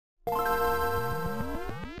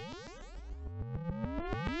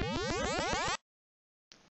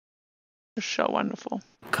They're so wonderful.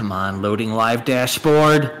 Come on, loading live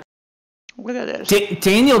dashboard. Look at this.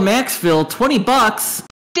 Daniel Maxfield, $20.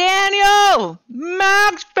 Daniel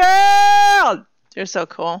Maxfield! You're so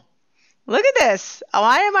cool. Look at this.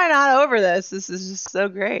 Why am I not over this? This is just so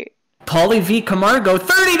great. Paulie V. Camargo,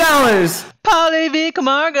 $30. Paulie V.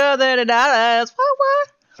 Camargo, $30.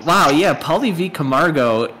 What? Wow, yeah, Paulie V.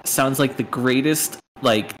 Camargo sounds like the greatest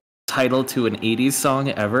title to an 80s song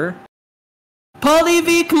ever. Paulie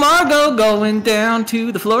V. Camargo going down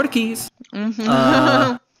to the Florida Keys.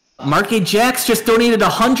 Mm-hmm. Mark A. Jax just donated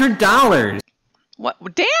 $100. What?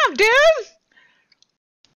 Damn, dude!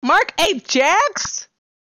 Mark A. Jax?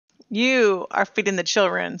 You are feeding the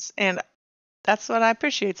children's, and that's what I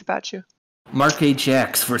appreciate about you. Mark A.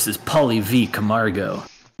 Jax versus Paulie V. Camargo.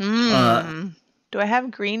 Do I have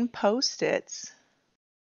green Post-its?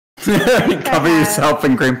 Cover yourself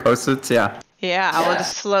in green Post-its, yeah. Yeah, I will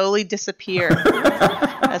just slowly disappear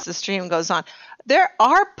as the stream goes on. There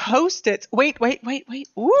are Post-its. Wait.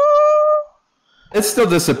 Woo! It still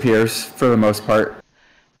disappears for the most part.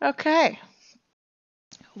 Okay.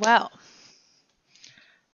 Well,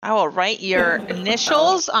 I will write your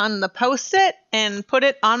initials on the Post-it and put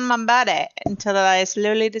it on my body until I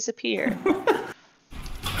slowly disappear.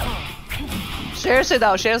 Seriously,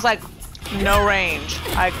 though, she has, no range.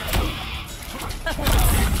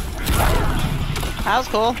 That was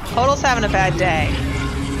cool. Hodl's having a bad day.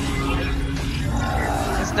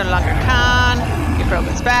 He's no longer Khan. He broke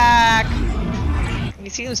his back. He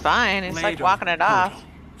seems fine. He's walking it off.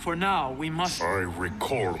 For now, we must... I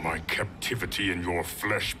recall my captivity in your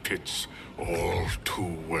flesh pits all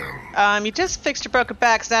too well. You just fixed your broken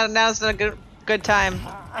back, so now's a good time.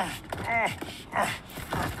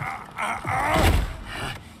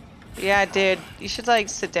 Yeah, dude. You should,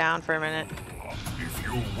 sit down for a minute. If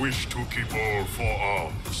you wish to keep all four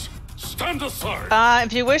arms, stand aside!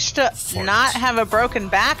 If you wish to not have a broken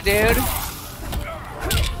back, dude.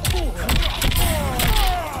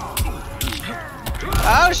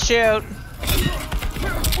 Oh, shoot.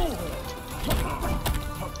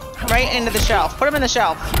 Right into the shelf. Put him in the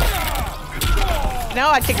shelf. No,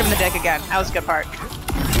 I kicked him in the dick again. That was a good part.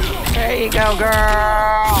 There you go,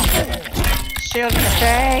 girl. Shield in the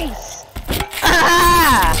face.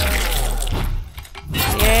 Ah!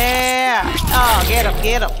 Yeah. Oh, get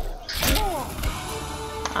him.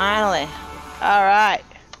 Finally. All right.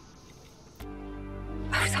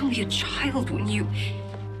 I was only a child when you...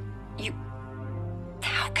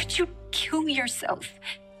 How could you kill yourself?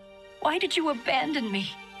 Why did you abandon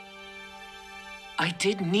me? I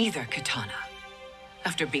did neither, Katana.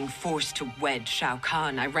 After being forced to wed Shao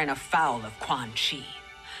Kahn, I ran afoul of Quan Chi.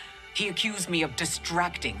 He accused me of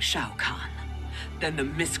distracting Shao Kahn. Then the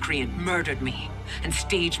miscreant murdered me and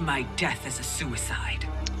staged my death as a suicide.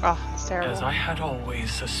 Oh, it's terrible. As I had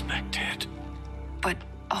always suspected. But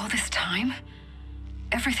all this time?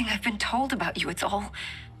 Everything I've been told about you, it's all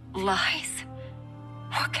lies?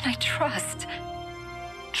 What can I trust?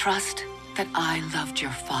 Trust that I loved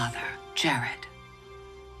your father, Jared.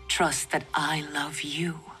 Trust that I love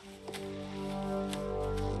you.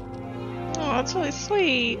 Oh, that's really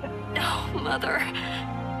sweet. No, Mother.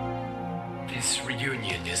 This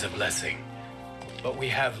reunion is a blessing, but we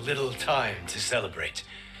have little time to celebrate.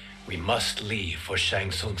 We must leave for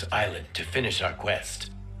Shang Tsung's island to finish our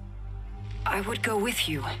quest. I would go with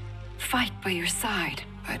you, fight by your side,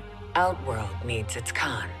 but... Outworld needs its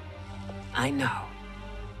Khan. I know.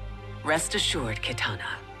 Rest assured,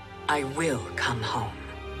 Kitana, I will come home.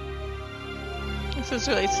 This is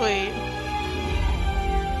really sweet.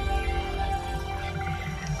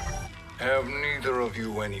 Have neither of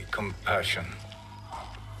you any compassion?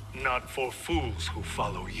 Not for fools who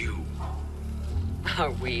follow you.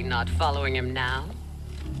 Are we not following him now?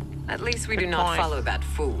 At least we do Good not point. follow that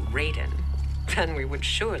fool, Raiden. Then we would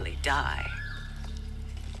surely die.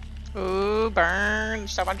 Ooh, burn.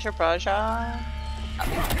 Stop on your pressure.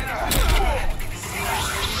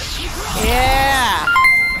 Yeah.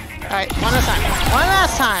 Alright, one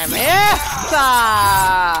last time. Yes!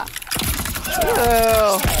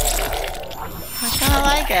 Ooh. I kinda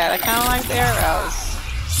like it. I kinda like the arrows.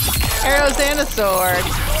 Arrows and a sword.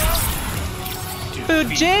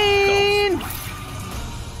 Fujin!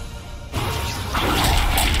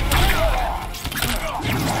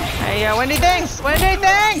 Hey, yo, Wendy, thanks! Wendy,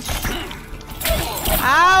 thanks!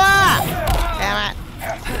 Ow! Damn it.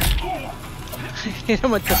 Hit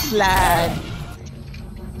him with the slide.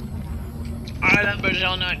 I love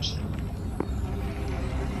Brazil nuts.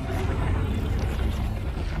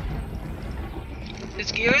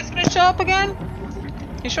 Is Geras gonna show up again?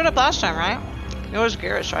 He showed up last time, right? It was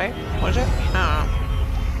Geras, right? Was it? I don't know.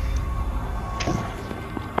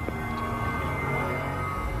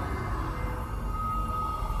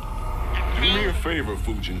 favor,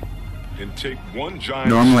 Fujin, and take one giant...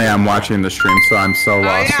 Normally I'm watching the stream, so I'm so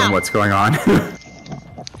lost yeah. in what's going on.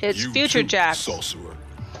 It's You Future too, Jack. sorcerer.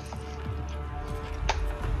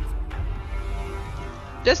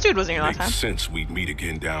 This dude wasn't here last Makes time. sense we'd meet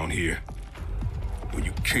again down here. When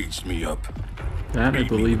you caged me up. That I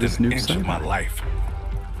beat me believe is within new an inch of my side. life.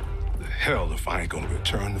 The hell if I ain't gonna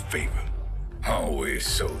return the favor. Always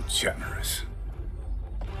so generous.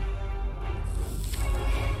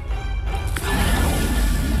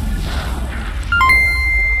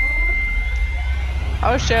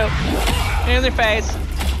 Oh shoot. In their face.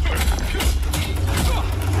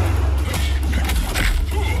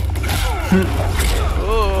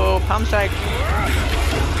 Ooh, pump strike.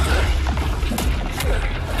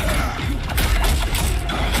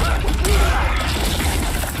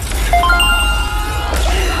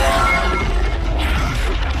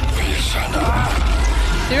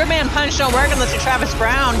 Superman punch don't work unless you're Travis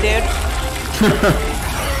Brown, dude.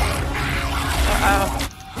 Uh-oh.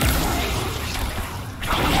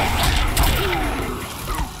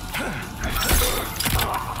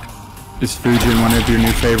 Is Fujin one of your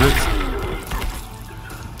new favorites?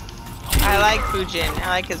 I like Fujin. I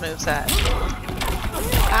like his moveset.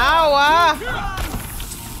 Ow!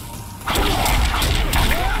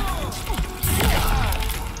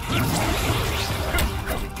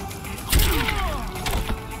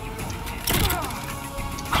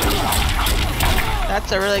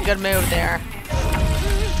 That's a really good move there.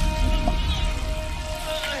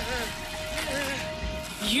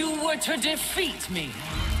 You were to defeat me.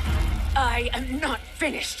 I am not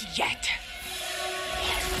finished yet.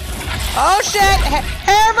 Oh shit!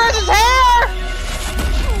 Hair versus hair!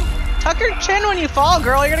 Tuck your chin when you fall,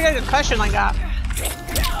 girl. You're gonna get a concussion like that.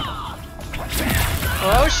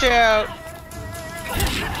 Oh shoot.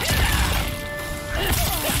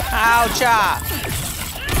 Oucha.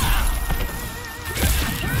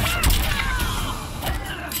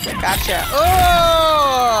 Gotcha.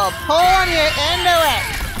 Oh, pulling you into it.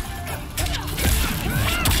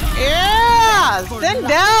 Yeah,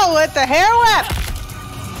 Sindel with the hair whip.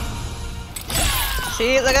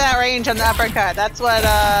 See, look at that range on the uppercut. That's what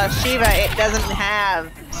Shiva it doesn't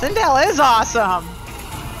have. Sindel is awesome.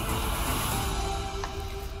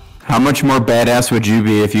 How much more badass would you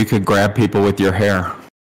be if you could grab people with your hair?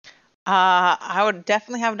 I would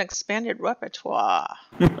definitely have an expanded repertoire.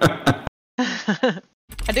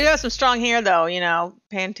 I do have some strong hair, though. You know,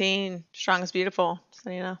 Pantene, strong is beautiful.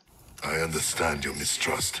 So you know. I understand your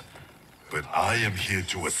mistrust, but I am here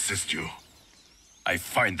to assist you. I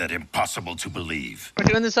find that impossible to believe. We're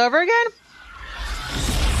doing this over again?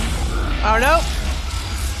 Oh no.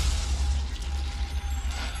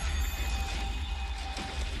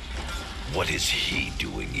 What is he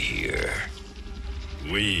doing here?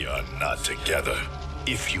 We are not together.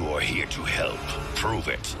 If you are here to help, prove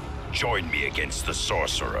it. Join me against the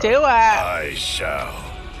sorcerer. Do it. I shall.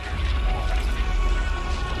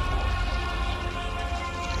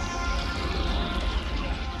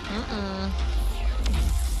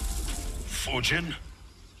 Fujin,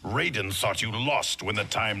 Raiden thought you lost when the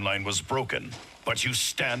timeline was broken, but you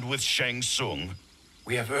stand with Shang Tsung.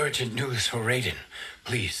 We have urgent news for Raiden.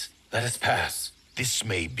 Please, let us pass. This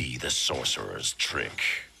may be the sorcerer's trick.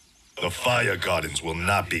 The Fire Gardens will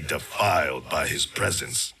not be defiled by his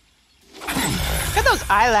presence. Look at those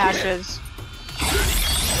eyelashes.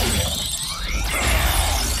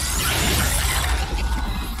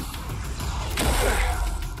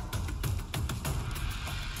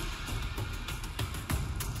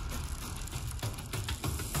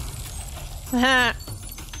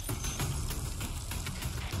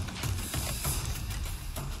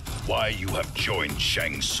 Why you have joined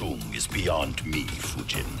Shang Tsung is beyond me,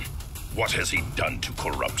 Fujin. What has he done to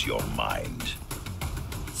corrupt your mind?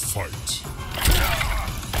 Fight.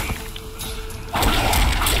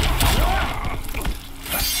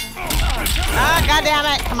 Ah,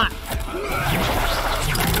 goddammit! Come on.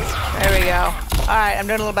 There we go. Alright, I'm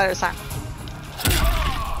doing a little better this time.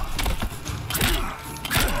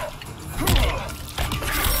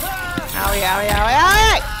 Owie, owie, owie,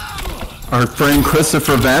 owie! Our friend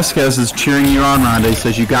Christopher Vasquez is cheering you on, Ronda. He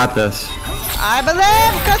says you got this. I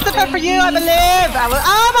believe! Christopher, for you, I believe!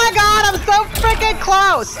 Oh my god, I'm so freaking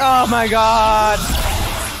close! Oh my god!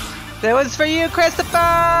 That was for you,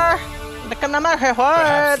 Christopher!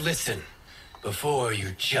 Perhaps listen before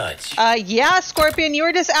you judge. Yeah, Scorpion, you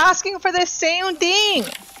were just asking for the same thing!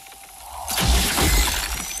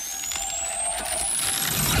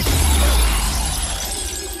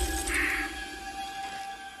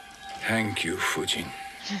 Thank you, Fujin.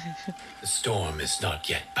 The storm is not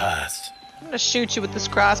yet past. I'm gonna shoot you with this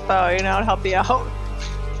crossbow, you know, to help you out.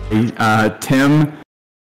 Tim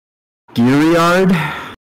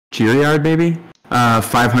Giriard, maybe?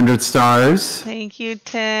 500 stars. Thank you,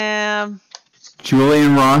 Tim.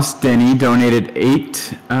 Julian Ross Denny donated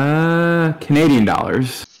 8 Canadian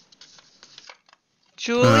dollars.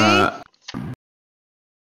 Julie?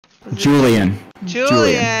 Julian.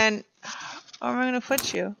 Julian. Where am I going to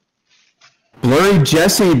put you? Blurry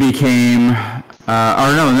Jesse became,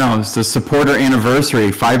 it's the supporter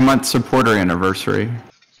anniversary, 5-month supporter anniversary.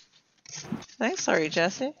 Thanks, sorry,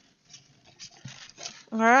 Jesse.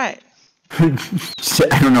 All right.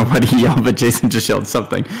 I don't know what he yelled, but Jason just yelled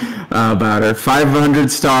something about her.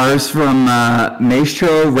 500 stars from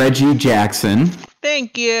Maestro Reggie Jackson.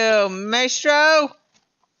 Thank you, Maestro.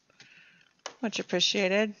 Much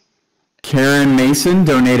appreciated. Karen Mason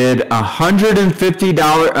donated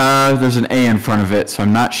 $150. There's an A in front of it, so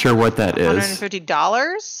I'm not sure what that is.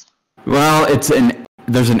 $150? Well,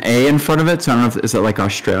 there's an A in front of it, so I don't know is it like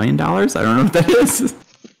Australian dollars? I don't know what that is.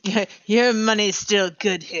 Your money's still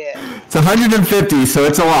good here. It's 150, so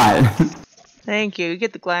it's a lot. Thank you. You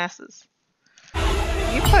get the glasses.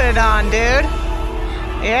 You put it on, dude.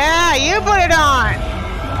 Yeah, you put it on.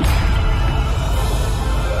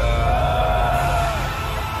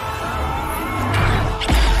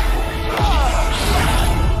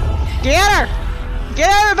 Get her! Get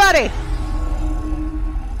everybody!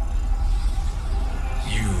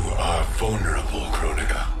 You are vulnerable,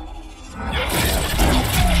 Kronika.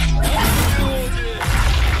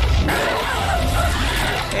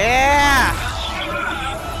 Yeah!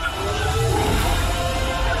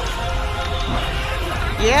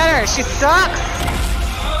 Get her! She sucks!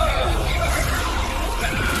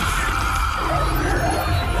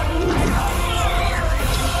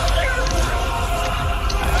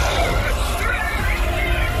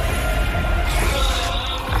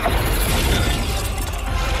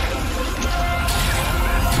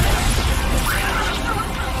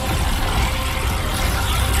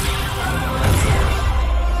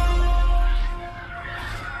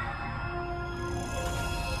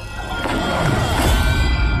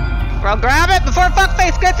 Bro, grab it before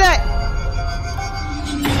fuckface gets it!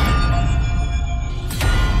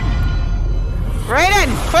 Raiden!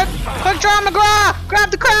 Quick draw McGraw! Grab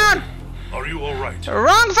the crown! Are you alright?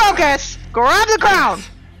 Wrong focus! Grab the crown!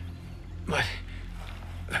 But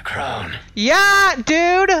the crown. Yeah,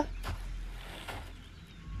 dude!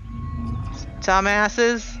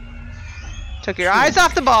 Dumbasses. Took your eyes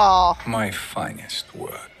off the ball. My finest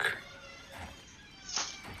work.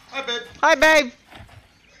 Hi, babe.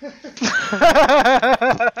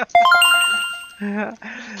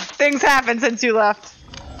 Things happened since you left.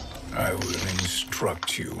 I will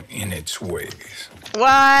instruct you in its ways.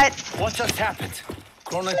 What? What just happened?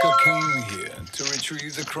 Kronika came here to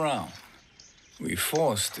retrieve the crown. We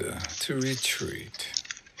forced her to retreat.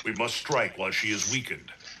 We must strike while she is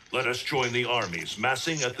weakened. Let us join the armies,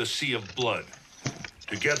 massing at the Sea of Blood.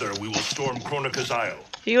 Together we will storm Kronika's Isle.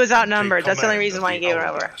 He was outnumbered. That's the only reason why he gave it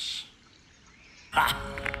over. Ha!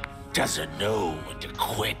 Doesn't know when to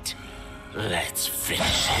quit. Let's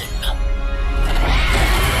finish him.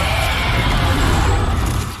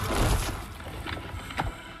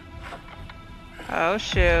 Oh,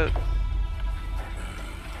 shoot.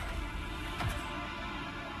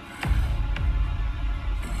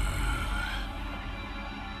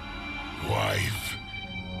 Wife,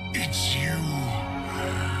 it's you.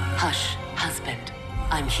 Hush, husband.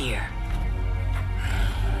 I'm here.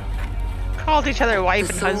 Called each other wife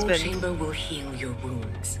The and soul husband. chamber will heal your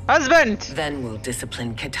wounds. Husband! Then we'll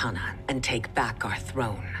discipline Kitana and take back our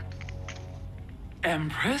throne.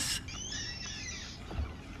 Empress?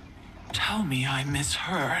 Tell me I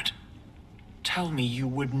misheard. Tell me you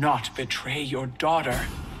would not betray your daughter.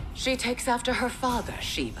 She takes after her father,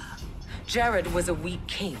 Shiva. Jared was a weak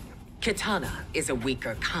king. Kitana is a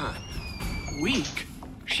weaker Khan. Weak?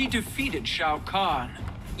 She defeated Shao Kahn.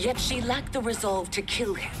 Yet she lacked the resolve to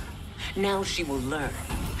kill him. Now she will learn.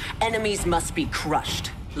 Enemies must be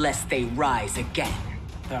crushed, lest they rise again.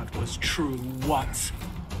 That was true once.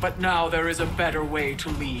 But now there is a better way to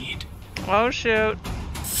lead. Oh, shoot.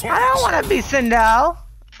 I don't want to be Sindel.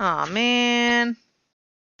 Aw, man.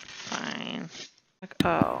 Fine.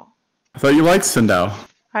 Oh. I thought you liked Sindel.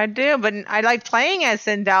 I do, but I like playing as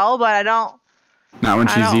Sindel, but I don't. Not when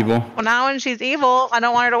she's evil. Well, not when she's evil. I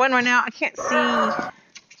don't want her to win right now. I can't see.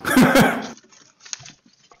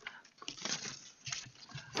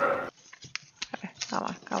 Okay, come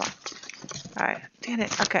on. Alright, damn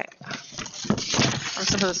it. Okay. I'm just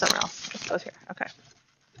gonna put this somewhere else. It goes here. Okay.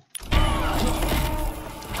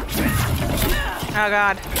 Oh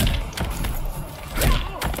god.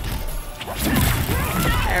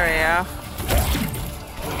 There we go.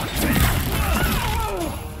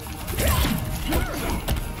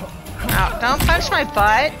 No, don't punch my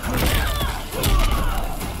butt.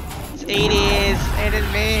 It's 80s. It is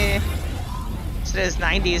me. It is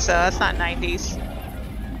 90s, though. It's not 90s.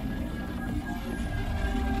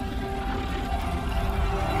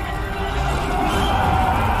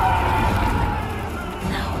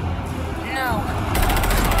 No.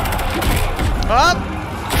 Oh!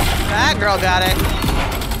 That girl got it.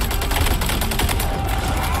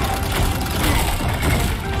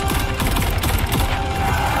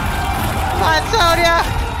 Come on, Sonya!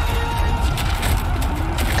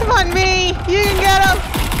 Come on, me! You can get him!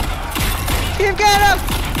 You can get him!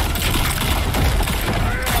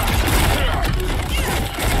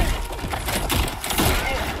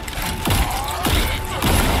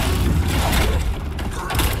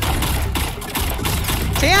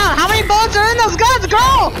 Damn, how many bullets are in those guns,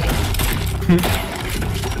 girl?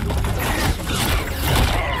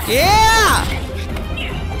 Yeah!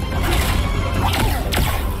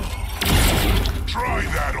 Try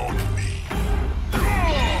that on me.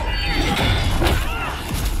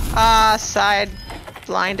 Side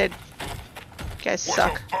blinded. You guys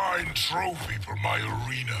suck. What a fine trophy for my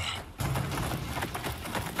arena.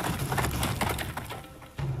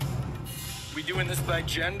 We doing this by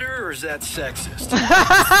gender, or is that sexist?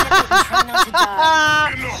 Try not to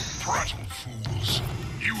die. Enough prattle, fools.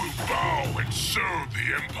 You will bow and serve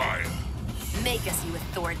the Empire. Make us, you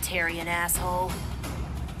authoritarian asshole.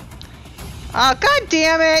 Oh, god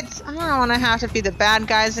damn it! I don't want to have to be the bad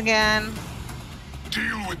guys again.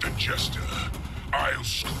 Deal with the jester. I'll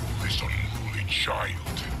school this unruly child.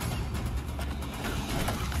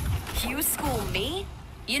 You school me?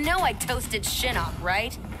 You know I toasted Shinnok,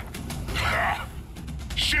 right? Ha!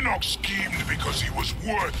 Shinnok schemed because he was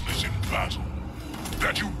worthless in battle.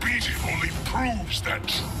 That you beat him only proves that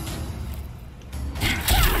truth.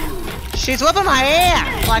 She's whipping my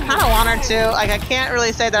ass! Well, I kind of want her to. Like, I can't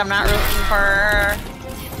really say that I'm not rooting for her.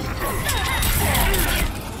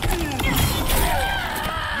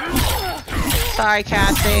 Sorry,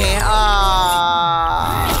 Cassie.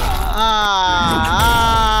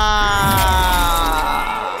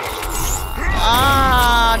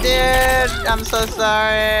 Dude, I'm so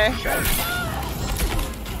sorry.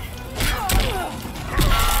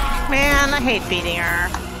 Man, I hate beating her.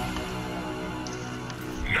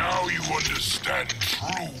 Now you understand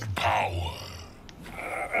true power.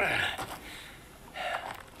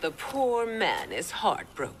 The poor man is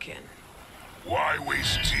heartbroken. Why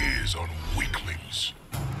waste tears on weaklings?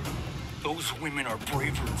 Those women are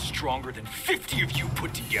braver and stronger than 50 of you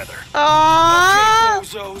put together. Aww! Okay,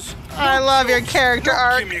 bozos. I love your character no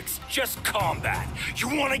arc. gimmicks, just combat. You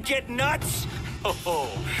want to get nuts?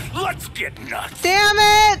 Oh, let's get nuts. Damn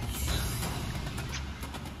it!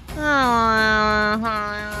 Oh.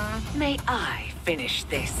 May I finish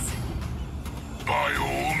this? By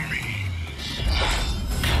all means.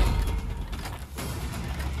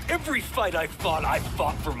 Every fight I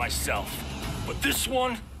fought for myself. But this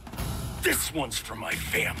one's for my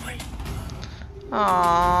family.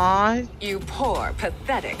 Aww. You poor,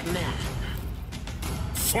 pathetic man.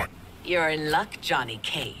 What? You're in luck, Johnny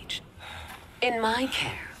Cage. In my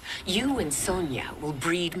care, you and Sonya will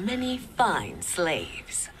breed many fine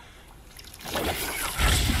slaves.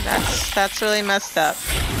 That's really messed up.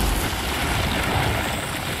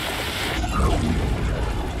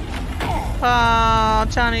 Oh,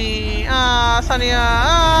 Johnny. Oh, Sonya.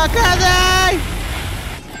 Oh, Cassie!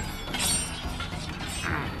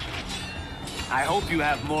 I hope you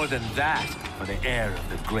have more than that for the heir of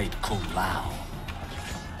the great Kung Lao.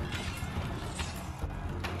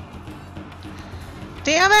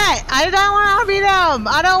 Damn it! I don't want to be them!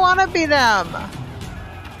 I don't want to be them!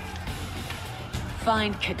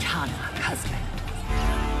 Find Katana, husband.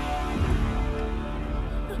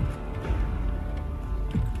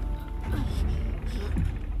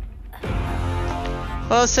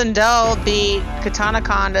 Well, Sindel beat Katana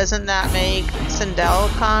Khan. Doesn't that make Sindel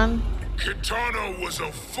Khan? Kitana was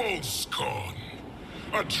a false Khan.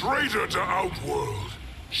 A traitor to Outworld.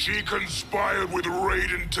 She conspired with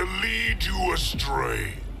Raiden to lead you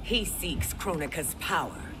astray. He seeks Kronika's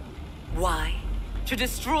power. Why? To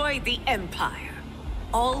destroy the Empire.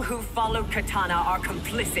 All who follow Katana are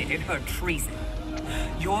complicit in her treason.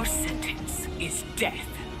 Your sentence is death.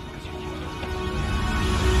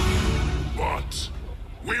 But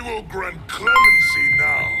we will grant clemency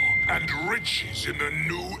now and riches in the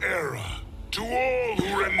new era to all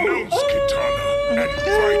who renounce Kitana and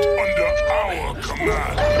fight under our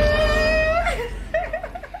command.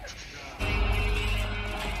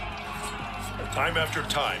 Time after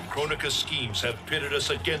time, Kronika's schemes have pitted us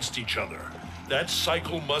against each other. That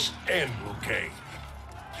cycle must end, Liu Kang.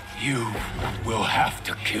 You will have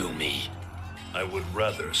to kill me. I would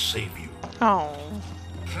rather save you. Oh.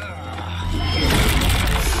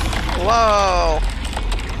 Whoa.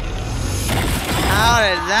 How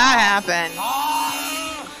did that happen?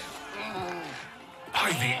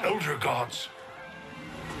 By the Elder Gods.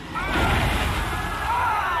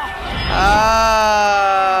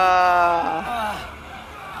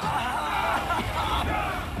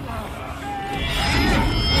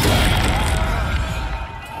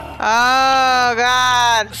 Oh,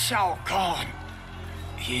 God. Shao Kahn.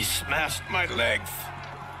 He smashed my legs.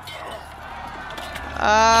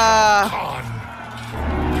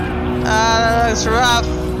 That looks rough.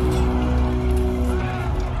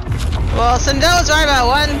 Well, Sindel's right about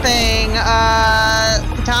one thing.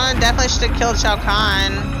 Katana definitely should have killed Shao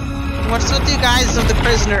Kahn. What's with you guys with the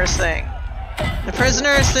prisoners thing? The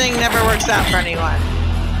prisoners thing never works out for anyone.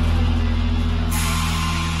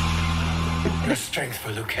 No strength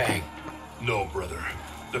for Liu Kang. No, brother.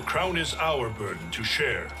 The crown is our burden to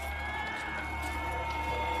share.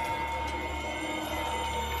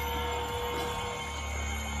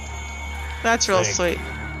 That's real sweet.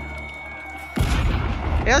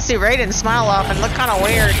 You don't see Raiden smile often. Look kind of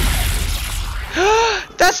weird.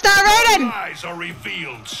 That's not Raiden! Your eyes are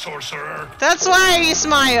revealed, sorcerer. That's why he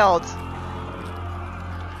smiled.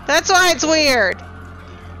 That's why it's weird.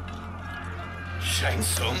 Shang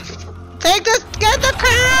Tsung. Take this. Get the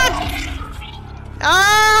crap!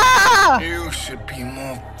 Ah! You should be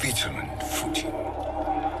more vigilant, Fuji.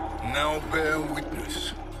 Now bear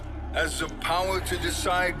witness. As the power to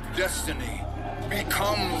decide destiny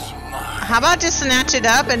becomes mine. How about just snatch it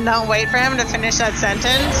up and don't wait for him to finish that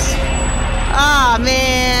sentence? Aw,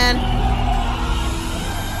 man.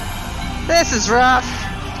 This is rough.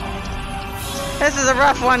 This is a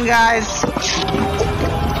rough one, guys.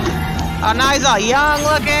 Oh, now he's all young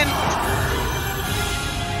looking.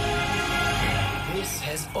 This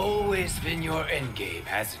has always been your endgame,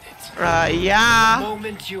 hasn't it? Yeah. The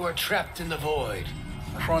moment you are trapped in the void.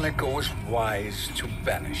 Chronicle was wise to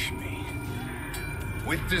banish me.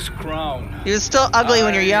 With this crown, You're still ugly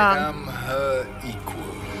when you're young. I am her equal.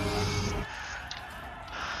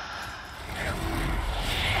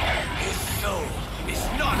 His soul is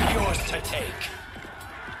not yours to take.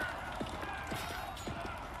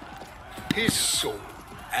 His soul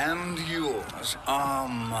and yours are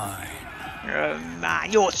mine.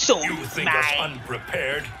 Your soul You is think us mine.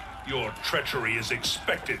 unprepared? Your treachery is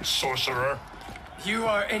expected, sorcerer. You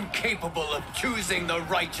are incapable of choosing the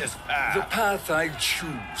righteous path. The path I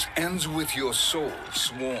choose ends with your soul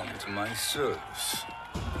sworn to my service.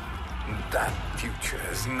 That future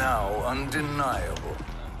is now undeniable.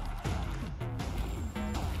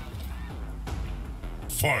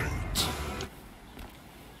 Fight.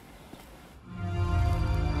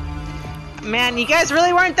 Man, you guys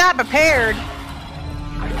really weren't that prepared.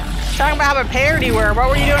 Talking about how prepared you were. What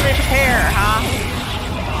were you doing to prepare, huh?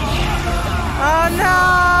 Oh no!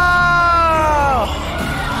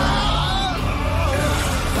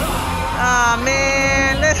 Oh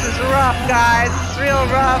man, this is rough, guys. It's real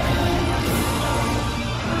rough.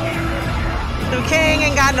 Liu Kang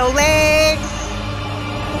ain't got no legs.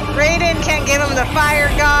 Raiden can't give him the fire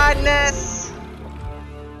godness.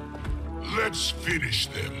 Let's finish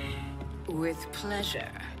them. With pleasure.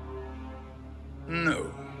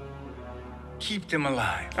 No. Keep them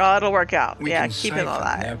alive. Oh, it'll work out. We Yeah, can keep him siphon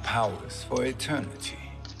alive. their powers for eternity.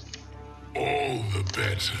 All the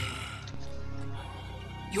better.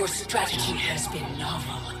 Your strategy has been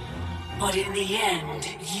novel, but in the end,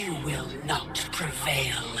 you will not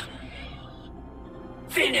prevail.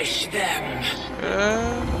 Finish them!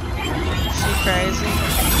 She's crazy.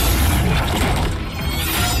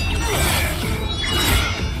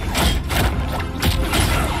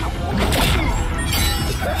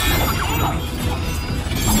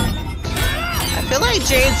 I feel like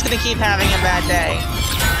Jade's gonna keep having a bad day.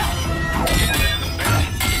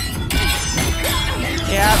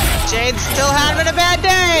 Yep, Jade's still having a bad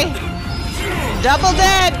day. Double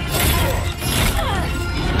dead.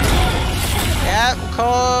 Yep,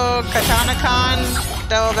 Katana Khan,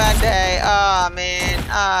 double bad day. Oh man,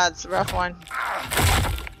 it's a rough one.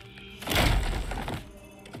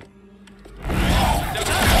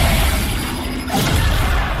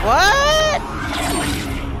 What?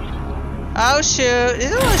 Oh shoot,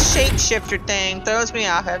 this little shapeshifter thing throws me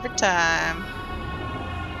off every time.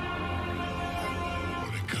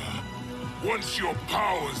 Once your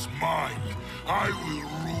power's mine, I will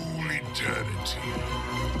rule eternity.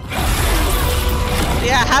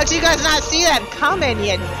 Yeah, how'd you guys not see that coming,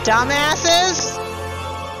 you dumbasses?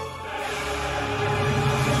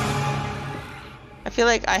 I feel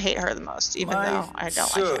like I hate her the most, even though I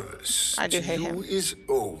don't like her. I do hate him. is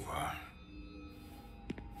over.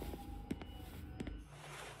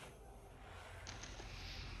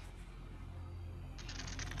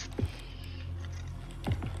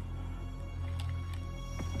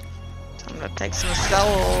 Take some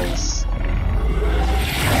souls.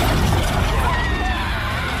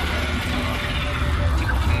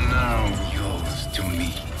 Now yours to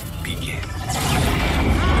me begins.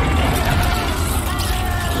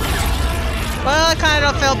 Well, I kind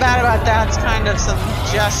of don't feel bad about that. It's kind of some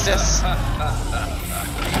justice.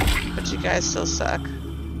 But you guys still suck.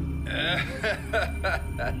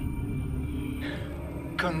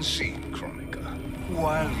 Concede, Chronica,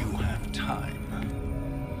 while you have time.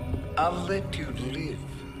 I'll let you live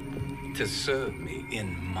to serve me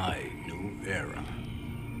in my new era.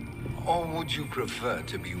 Or would you prefer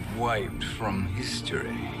to be wiped from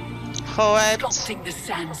history? Sculpting the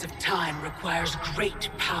sands of time requires great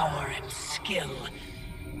power and skill.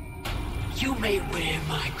 You may wear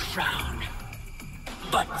my crown,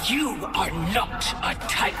 but you are not a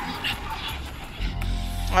Titan.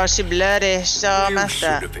 Oh, she bloody. So You messed should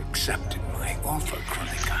up. have accepted my offer,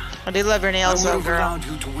 Chronica. I do love your nails, I though, would have girl. allowed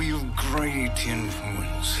you to wield great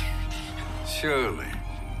influence. Surely,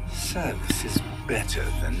 service is better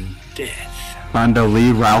than death. Ronda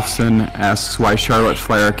Lee Ralphson asks why Charlotte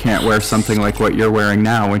Flair can't wear something like what you're wearing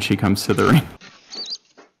now when she comes to the ring.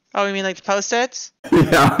 Oh, you mean like the post-its?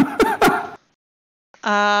 Yeah.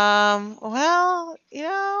 Well, you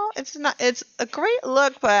know, it's a great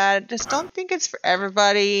look, but I just don't think it's for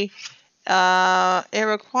everybody. It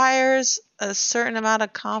requires a certain amount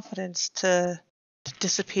of confidence to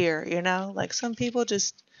disappear, you know? Like some people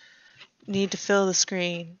just need to fill the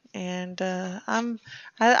screen, and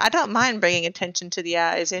I don't mind bringing attention to the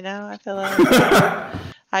eyes, you know? I feel like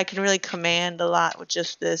I can really command a lot with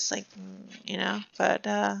just this, like, you know? But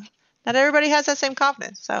not everybody has that same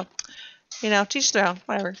confidence, so, you know, teach their own,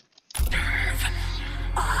 whatever.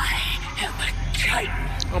 I am a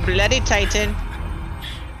Titan. A bloody Titan.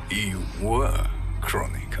 You were,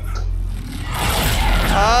 Chronica.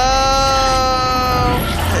 Oh,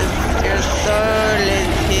 your soul is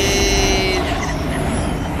hid.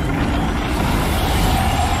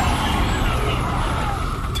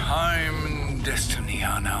 Time and destiny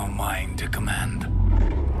are now mine to command.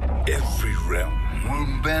 Every realm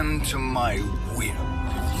will bend to my will.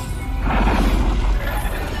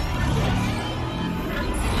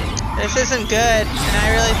 This isn't good, and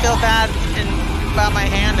I really feel bad about my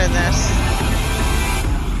hand in this.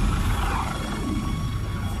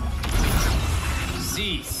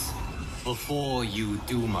 Cease before you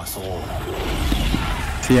doom us all.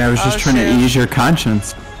 See, I was just trying to ease your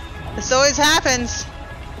conscience. This always happens.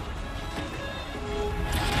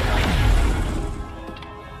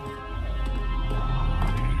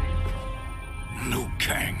 Liu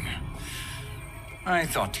Kang. I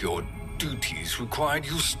thought your duties required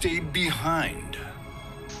you stayed behind.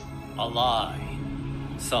 A lie.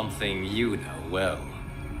 Something you know well.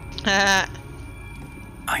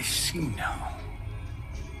 I see now.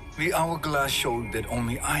 The hourglass showed that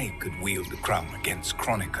only I could wield the crown against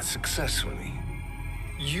Chronica successfully.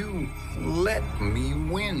 You let me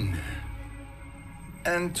win.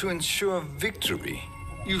 And to ensure victory,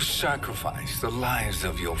 you sacrificed the lives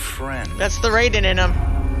of your friends. That's the Raiden in him.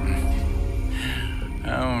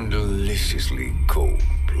 How deliciously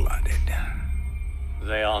cold-blooded.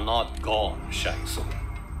 They are not gone, Shang Tsung.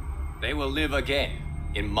 They will live again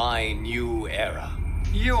in my new era.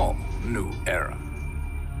 Your new era.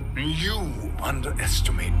 You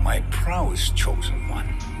underestimate my prowess, Chosen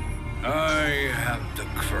One. I have the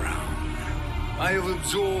crown. I have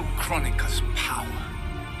absorbed Chronica's power.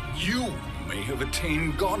 You may have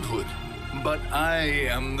attained godhood, but I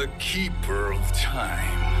am the keeper of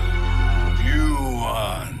time. You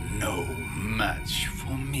are no match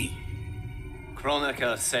for me.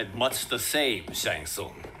 Chronica said much the same, Shang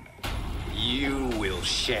Tsung. You will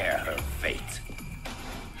share her fate.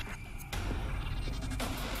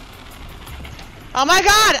 Oh my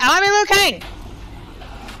god! I want to be Liu Kang!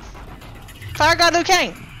 Fire God Liu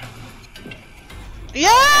Kang!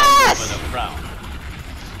 Yes!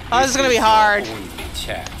 Oh, this is gonna be hard.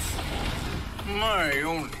 My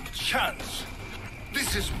only chance.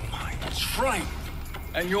 This is my triumph.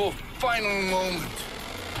 And your final moment.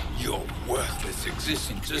 Your worthless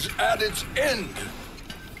existence is at its end.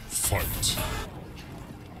 Fight.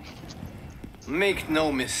 Make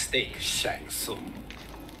no mistake, Shang Tsung.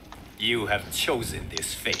 You have chosen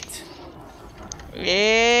this fate.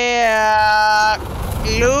 Yeah!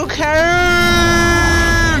 Liu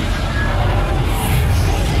Kang!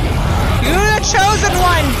 You're the chosen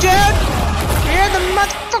one, dude! You're the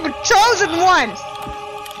motherfucking chosen one!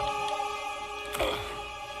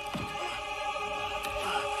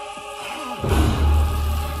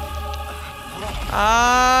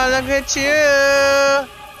 Ah, look at you!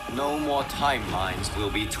 No more timelines will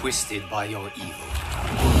be twisted by your evil.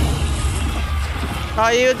 Oh,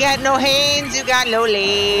 you got no hands, you got no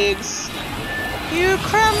legs. You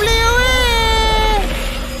crumbly away.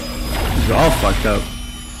 You're all fucked up.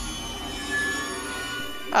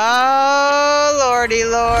 Oh, lordy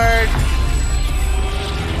lord.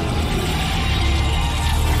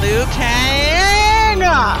 Liu Kang!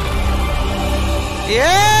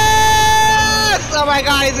 Yes! Oh my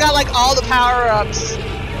god, he's got like all the power-ups.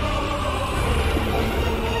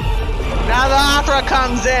 Now the opera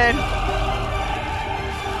comes in.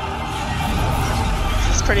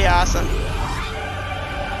 This is pretty awesome.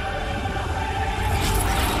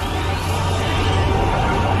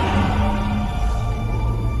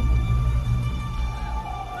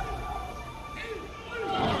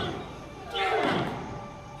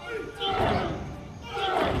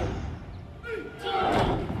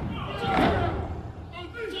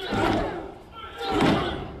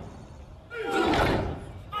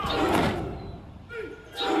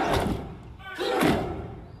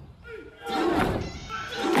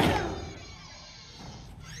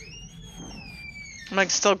 I'm like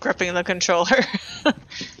still gripping the controller.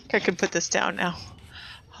 I could put this down now.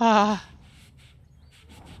 Ah.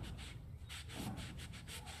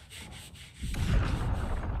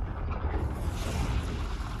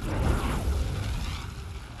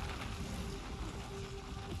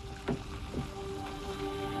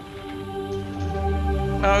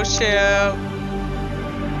 Oh shoot.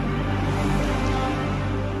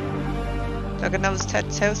 Look at those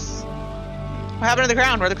tattoos. What happened to the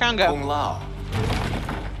crown? Where'd the crown go? Kung Lao.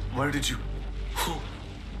 Where did you... Who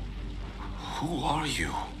are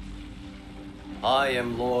you? I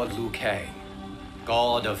am Lord Liu Kang,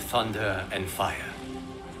 God of Thunder and Fire.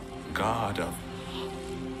 God of...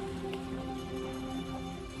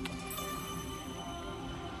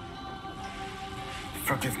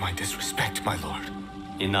 Forgive my disrespect, my lord.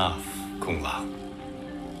 Enough, Kung Lao.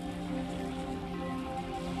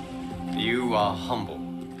 You are humble,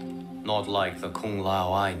 not like the Kung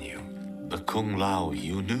Lao I knew. The Kung Lao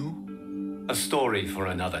you knew? A story for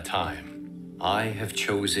another time. I have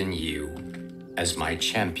chosen you as my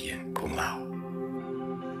champion, Kung Lao.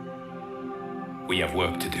 We have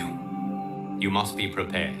work to do. You must be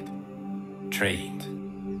prepared.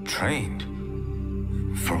 Trained. Trained?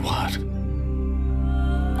 For what?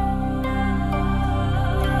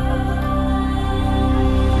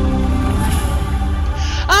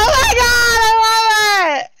 Oh my god, I love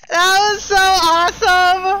it! That was so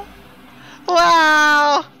awesome!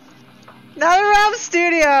 Wow! NetherRealm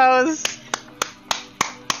Studios!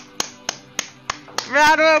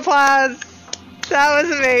 Round of applause. That was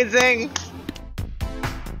amazing.